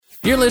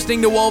You're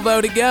listening to Wolvo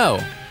to Go.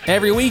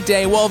 Every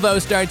weekday, Wolvo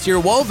starts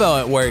your Wolvo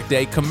at Work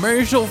Day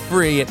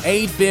commercial-free at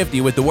 8:50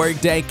 with the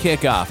Workday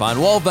Kickoff on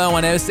Wolvo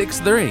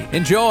 1063.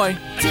 Enjoy.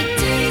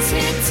 Today's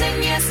hits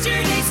and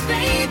yesterday's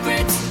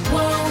favorites.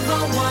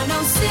 Wolvo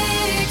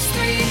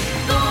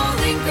 1063,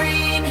 Bowling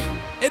Green.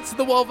 It's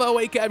the Wolvo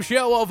Wake Up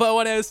Show, Wolvo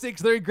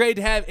 1063. Great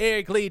to have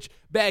Eric Leach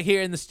back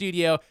here in the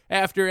studio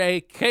after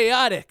a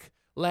chaotic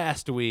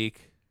last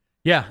week.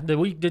 Yeah, the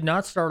week did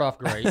not start off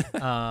great.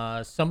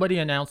 Somebody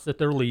announced that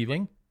they're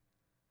leaving.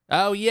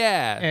 Oh,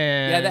 yeah.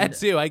 And yeah, that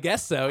too. I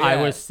guess so. Yeah. I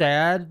was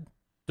sad,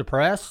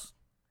 depressed,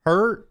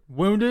 hurt,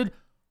 wounded.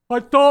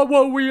 I thought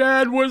what we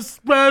had was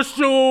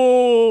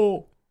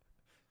special.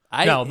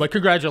 No, but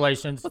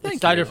congratulations. Well, thank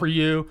Excited you. for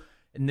you.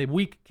 And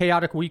the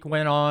chaotic week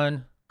went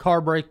on. Car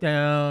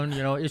breakdown,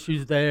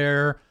 issues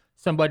there.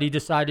 Somebody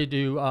decided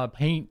to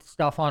paint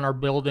stuff on our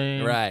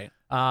building. Right.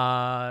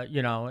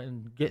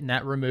 And getting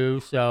that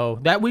removed. So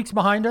that week's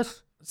behind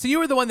us. So you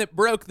were the one that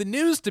broke the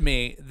news to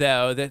me,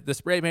 though, that the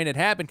spray paint had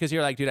happened because you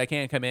were like, dude, I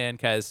can't come in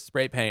because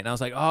spray paint. And I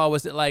was like, oh,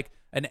 was it like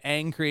an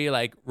angry,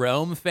 like,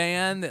 Rome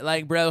fan that,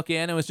 like, broke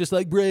in and was just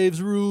like,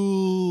 Braves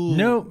rule?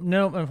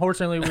 No.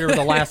 Unfortunately, we were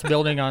the last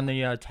building on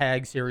the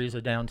tag series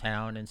of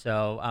downtown. And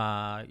so,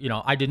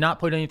 I did not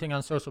put anything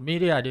on social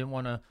media. I didn't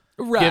want to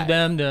give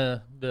them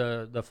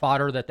the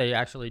fodder that they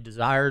actually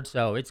desired.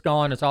 So it's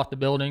gone. It's off the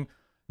building.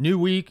 New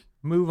week,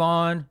 move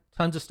on.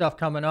 Tons of stuff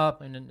coming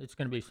up, and it's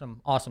going to be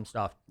some awesome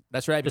stuff.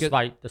 That's right.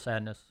 Despite the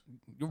sadness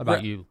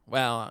about you.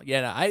 Well,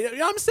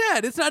 I'm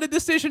sad. It's not a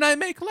decision I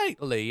make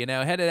lightly.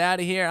 Headed out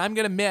of here. I'm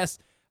going to miss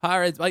High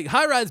Rods. Like,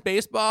 High Rods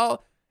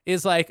baseball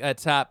is like a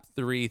top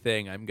 3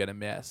 thing I'm going to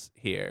miss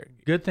here.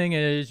 Good thing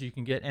is you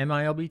can get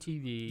MILB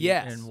TV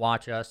and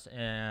watch us,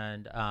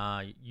 and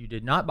you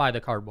did not buy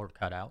the cardboard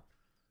cutout.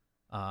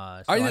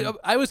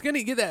 I was going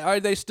to get that. Are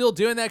they still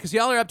doing that? Because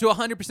y'all are up to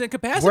 100%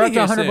 capacity. We're up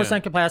to here 100%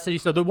 soon. capacity,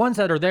 so the ones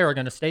that are there are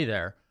going to stay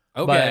there.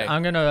 Okay. But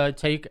I'm going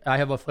to I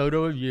have a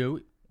photo of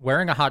you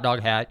wearing a hot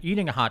dog hat,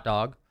 eating a hot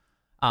dog,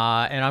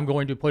 and I'm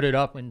going to put it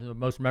up in the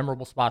most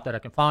memorable spot that I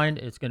can find.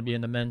 It's going to be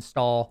in the men's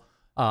stall.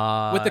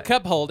 With the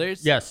cup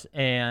holders. Yes,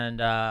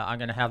 and I'm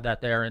going to have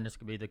that there, and it's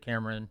going to be the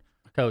Cameron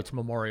Coates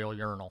Memorial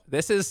Urinal.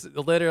 This is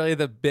literally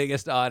the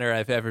biggest honor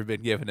I've ever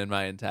been given in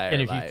my entire life.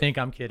 And if you think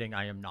I'm kidding,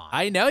 I am not.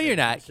 I know you're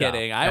not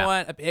kidding. I yeah.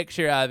 want a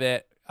picture of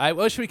it. I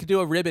wish we could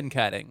do a ribbon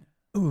cutting.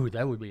 Ooh,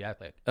 that would be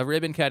epic. A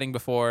ribbon cutting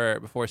before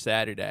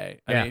Saturday.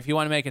 I mean, if you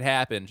want to make it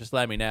happen, just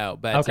let me know.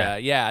 But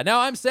okay. No,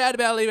 I'm sad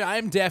about leaving.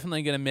 I'm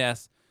definitely gonna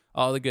miss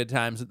all the good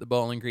times at the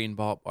Bowling Green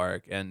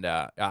ballpark, and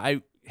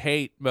I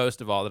hate most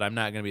of all that I'm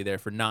not gonna be there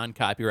for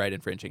non-copyright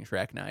infringing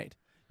Shrek night.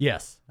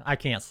 Yes, I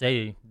can't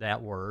say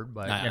that word,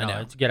 but I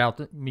know. it's get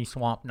out me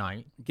swamp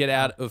night. Get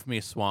out of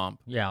me swamp.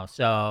 Yeah,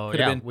 so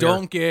Could have been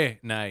donkey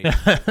night.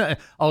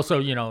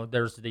 Also,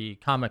 there's the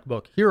comic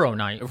book hero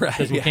night Right,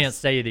 because we yes. can't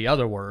say the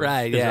other words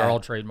because they're all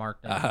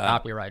trademarked and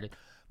copyrighted.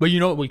 But you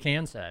know what we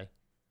can say?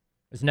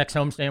 Is next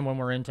homestand when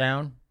we're in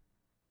town,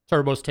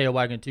 Turbo's Tail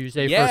Wagging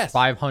Tuesday. Yes. First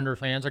 500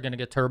 fans are going to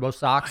get Turbo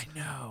socks. I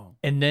know.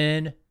 And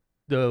then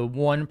the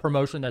one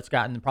promotion that's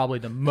gotten probably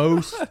the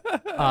most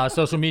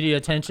social media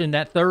attention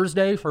that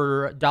Thursday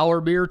for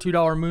 $1 beer, $2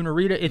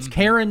 Moonarita. It's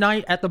Karen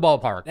night at the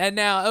ballpark. And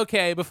now,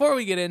 okay, before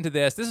we get into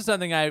this is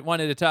something I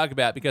wanted to talk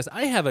about because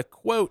I have a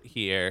quote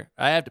here.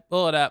 I have to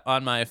pull it up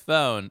on my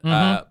phone,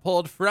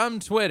 pulled from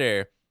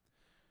Twitter.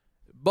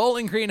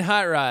 Bowling Green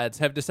Hot Rods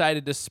have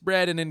decided to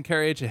spread and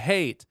encourage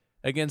hate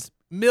against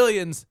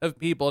millions of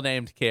people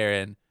named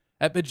Karen.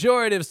 A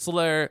pejorative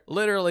slur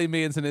literally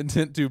means an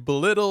intent to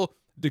belittle,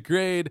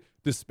 degrade,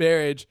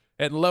 disparage,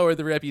 and lower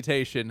the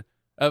reputation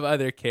of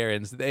other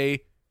Karens.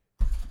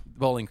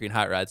 Bowling Green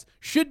Hot Rods,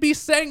 should be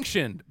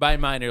sanctioned by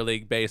minor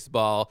league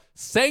baseball.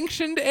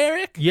 Sanctioned,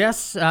 Eric?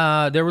 Yes,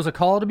 there was a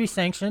call to be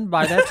sanctioned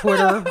by that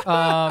Twitter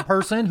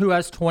person who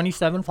has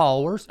 27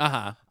 followers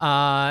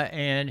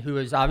and who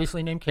is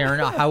obviously named Karen.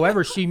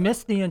 However, she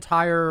missed the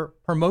entire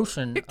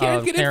promotion of Get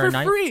Karen it for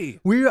night. free.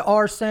 We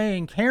are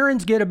saying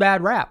Karens get a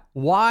bad rap.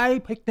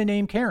 Why pick the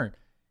name Karen?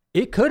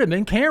 It could have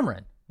been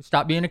Cameron.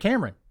 Stop being a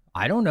Cameron.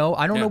 I don't know.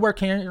 I don't know where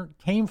Karen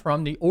came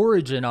from, the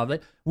origin of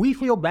it. We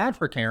feel bad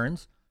for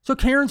Karens, so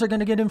Karens are going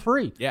to get in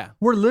free. Yeah.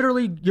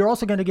 You're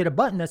also going to get a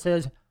button that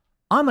says,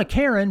 I'm a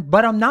Karen,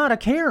 but I'm not a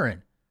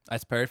Karen.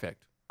 That's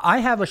perfect.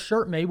 I have a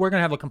shirt made. We're going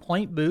to have a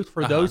complaint booth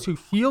for those who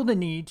feel the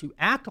need to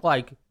act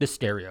like the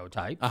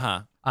stereotype.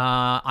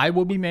 I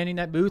will be manning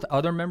that booth.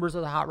 Other members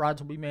of the Hot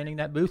Rods will be manning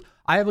that booth.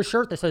 I have a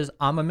shirt that says,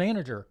 I'm a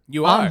manager.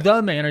 You are. I'm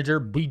the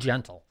manager. Be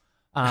gentle.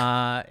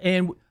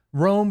 And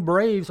Rome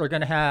Braves are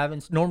going to have,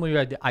 and normally we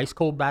have the ice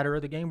cold batter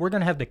of the game. We're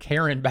going to have the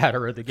Karen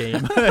batter of the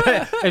game.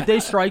 If they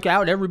strike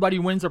out, everybody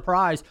wins a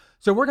prize.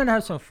 So we're going to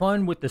have some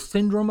fun with the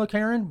syndrome of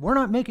Karen. We're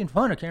not making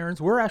fun of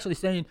Karens. We're actually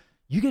saying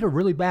you get a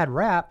really bad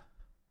rap.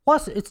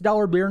 Plus, it's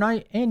 $1 beer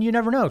night, and you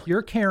never know. If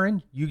you're a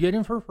Karen, you get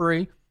in for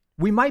free.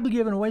 We might be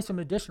giving away some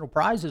additional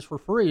prizes for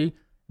free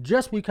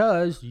just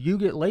because you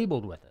get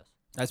labeled with us.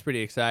 That's pretty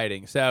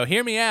exciting. So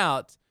hear me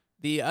out.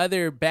 The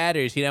other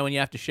batters, when you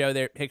have to show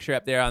their picture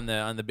up there on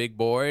the big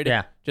board,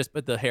 just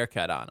put the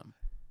haircut on them.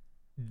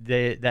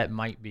 that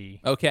might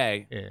be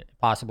Okay.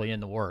 possibly in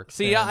the works.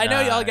 See, And, I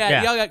know y'all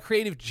yeah. got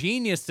creative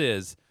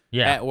geniuses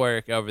Yeah. at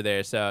work over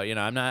there. So,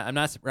 I'm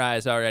not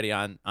surprised already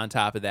on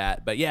top of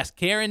that. But yes,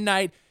 Karen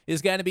Night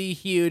is going to be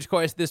huge. Of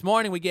course, this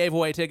morning we gave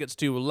away tickets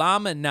to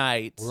Llama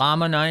Night.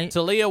 Llama Night.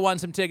 Talia won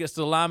some tickets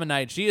to Llama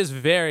Night. She is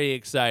very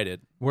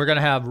excited. We're going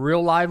to have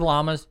real live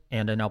llamas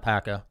and an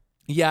alpaca.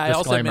 Yeah, I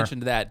also Disclaimer.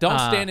 mentioned that. Don't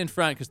stand in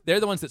front because they're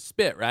the ones that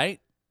spit, right?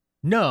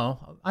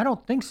 No, I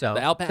don't think so.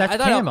 The alpaca- That's I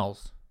thought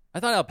camels. I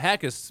thought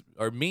alpacas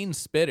are mean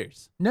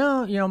spitters.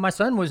 No, my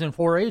son was in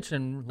 4-H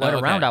and led Oh,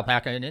 okay. around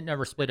alpaca, and it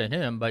never spit at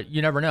him, but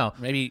you never know.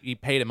 Maybe he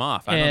paid him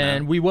off. I don't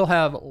And know. we will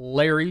have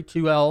Larry,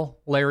 2L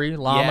Larry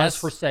llamas Yes.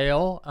 for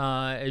sale,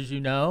 as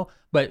you know.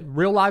 But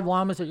real live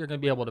llamas that you're going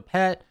to be able to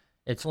pet.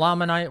 It's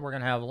Llama Night. We're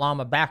going to have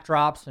llama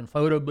backdrops and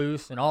photo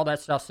booths and all that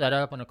stuff set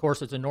up. And, of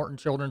course, it's a Norton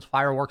Children's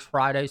Fireworks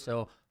Friday,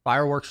 so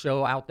fireworks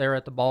show out there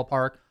at the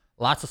ballpark.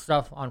 Lots of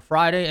stuff on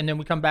Friday. And then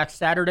we come back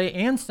Saturday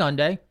and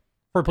Sunday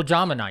for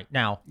Pajama Night.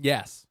 Now,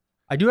 Yes.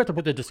 I do have to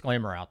put the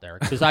disclaimer out there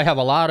because I have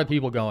a lot of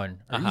people going,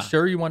 are you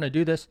sure you want to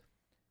do this?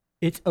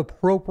 It's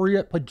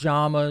appropriate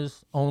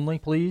pajamas only,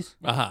 please.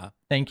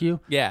 Thank you.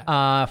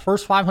 Yeah.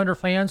 First 500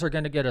 fans are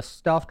going to get a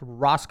stuffed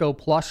Roscoe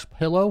plush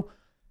pillow.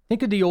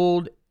 Think of the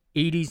old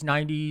 80s,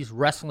 90s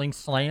wrestling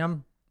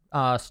slam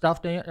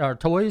stuffed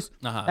toys.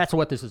 That's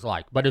what this is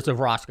like, but it's of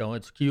Roscoe.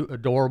 It's cute,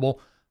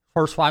 adorable.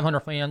 First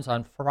 500 fans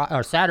on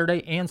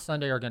Saturday and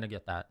Sunday are going to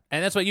get that.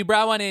 And that's what you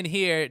brought one in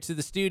here to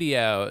the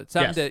studio.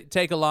 Something to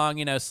take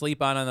along,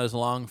 sleep on those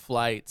long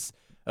flights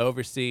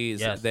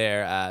overseas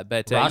there.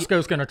 But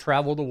Roscoe's going to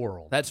travel the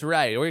world. That's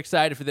right. We're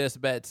excited for this.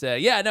 But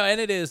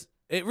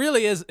it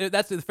really is.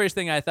 That's the first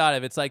thing I thought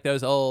of. It's like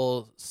those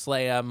old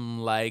slam,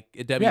 like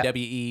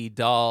WWE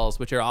dolls,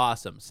 which are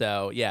awesome.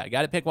 So, yeah,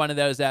 got to pick one of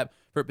those up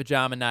for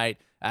Pajama Night.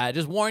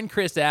 Just warn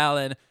Chris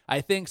Allen. I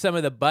think some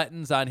of the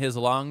buttons on his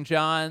long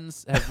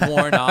johns have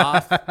worn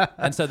off,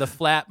 and so the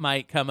flap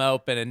might come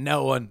open, and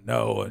no one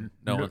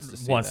wants to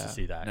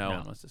see that. No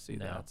one wants to see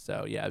that.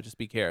 So yeah, just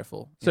be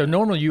careful. So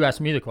normally you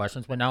ask me the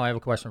questions, but now I have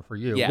a question for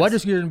you. Yes. What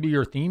is going to be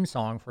your theme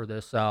song for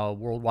this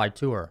worldwide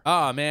tour?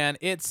 Oh man,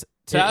 it's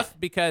tough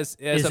because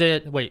Is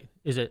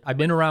it I've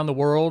been around the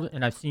world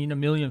and I've seen a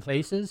million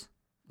faces?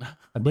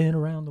 I've been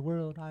around the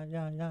world,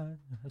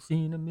 I've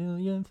seen a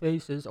million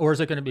faces. Or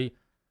is it going to be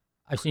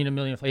I've seen a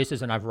million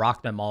faces and I've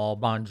rocked them all,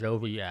 Bon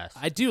Jovi, yes.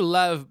 I do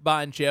love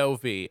Bon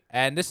Jovi,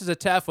 and this is a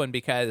tough one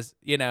because,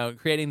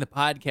 creating the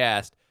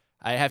podcast,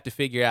 I have to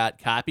figure out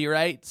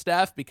copyright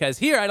stuff because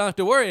here I don't have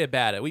to worry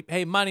about it. We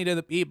pay money to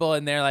the people,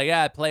 and they're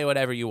like, play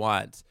whatever you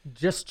want.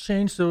 Just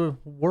change the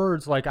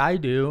words like I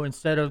do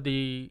instead of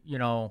the,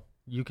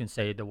 you can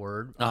say the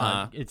word.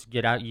 It's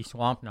Get Out Ye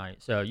Swamp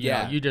Night. So,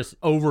 you just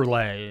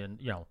overlay and,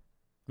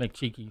 make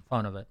cheeky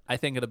fun of it. I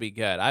think it'll be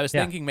good. I was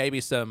thinking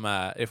maybe some,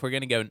 if we're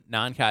going to go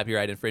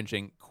non-copyright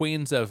infringing,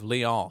 Queens of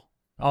Leon.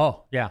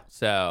 Oh, yeah.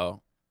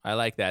 So I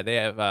like that. They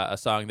have a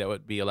song that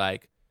would be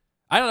like,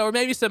 I don't know, or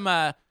maybe some,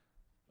 I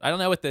don't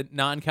know what the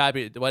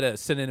non-copyright, what a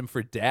synonym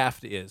for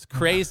daft is.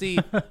 Crazy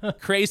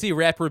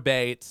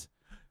reprobate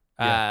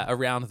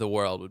around the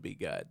world would be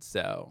good.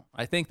 So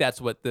I think that's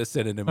what the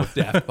synonym of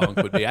Daft Punk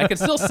would be. I can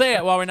still say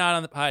it while we're not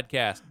on the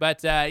podcast.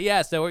 But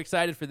so we're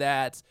excited for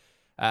that.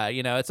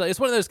 It's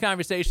one of those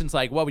conversations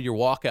like, what would your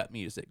walk-up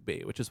music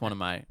be? Which is one of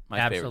my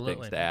favorite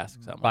things to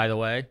ask someone. By the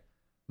way,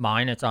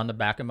 mine, it's on the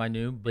back of my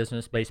new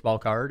business baseball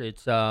card.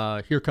 It's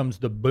Here Comes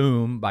the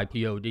Boom by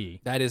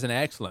POD. That is an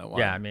excellent one.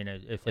 Yeah, I mean,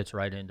 it fits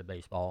right into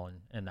baseball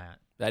and that.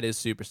 That is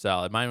super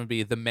solid. Mine would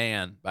be The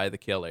Man by The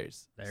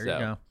Killers. There you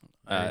go.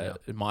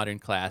 Modern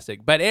classic.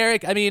 But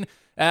Eric, I mean,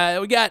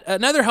 we got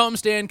another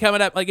homestand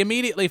coming up like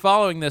immediately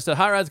following this. So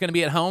Hot Rod's going to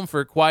be at home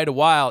for quite a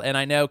while, and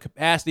I know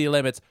capacity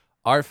limits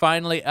are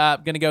finally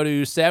up, going to go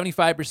to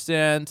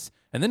 75%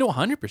 and then to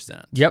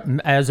 100%. Yep.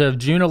 As of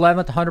June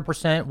 11th,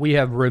 100%. We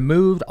have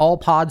removed all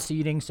pod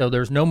seating, so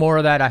there's no more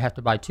of that. I have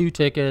to buy 2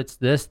 tickets,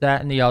 this,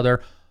 that, and the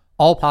other.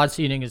 All pod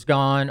seating is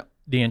gone.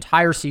 The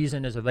entire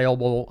season is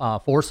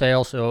available for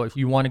sale, so if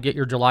you want to get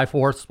your July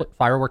 4th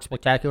Fireworks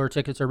Spectacular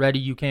tickets already,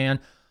 you can.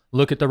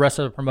 Look at the rest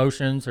of the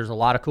promotions. There's a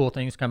lot of cool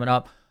things coming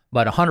up.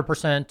 But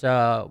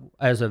 100%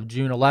 as of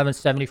June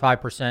 11th,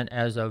 75%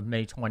 as of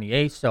May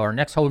 28th. So our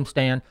next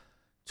homestand,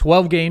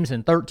 12 games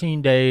in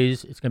 13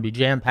 days. It's going to be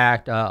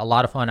jam-packed. A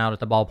lot of fun out at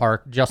the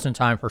ballpark, just in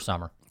time for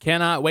summer.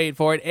 Cannot wait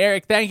for it.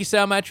 Eric, thank you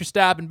so much for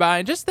stopping by.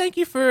 And just thank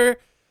you for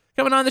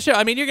coming on the show.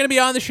 I mean, you're going to be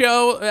on the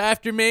show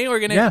after me. We're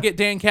going to get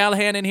Dan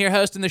Callahan in here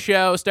hosting the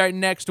show starting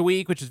next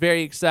week, which is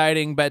very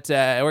exciting. But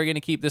we're going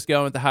to keep this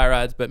going with the High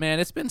Rods. But, man,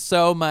 it's been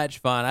so much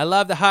fun. I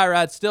love the High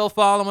Rods still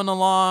following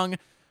along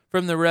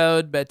from the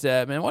road. But,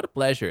 man, what a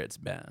pleasure it's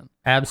been.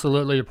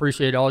 Absolutely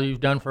appreciate all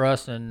you've done for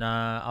us, and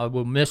I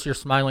will miss your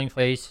smiling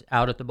face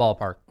out at the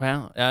ballpark.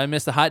 Well, I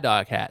miss the hot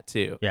dog hat,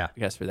 too. Yeah. I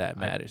guess for that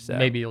matter. So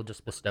maybe you'll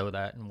just bestow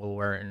that, and we'll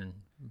wear it in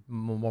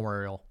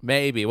memorial.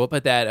 Maybe. We'll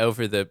put that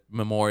over the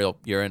memorial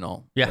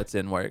urinal that's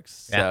in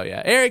works. Yeah. So,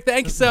 yeah. Eric,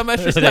 thank you so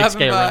much for Thanks,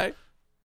 stopping by.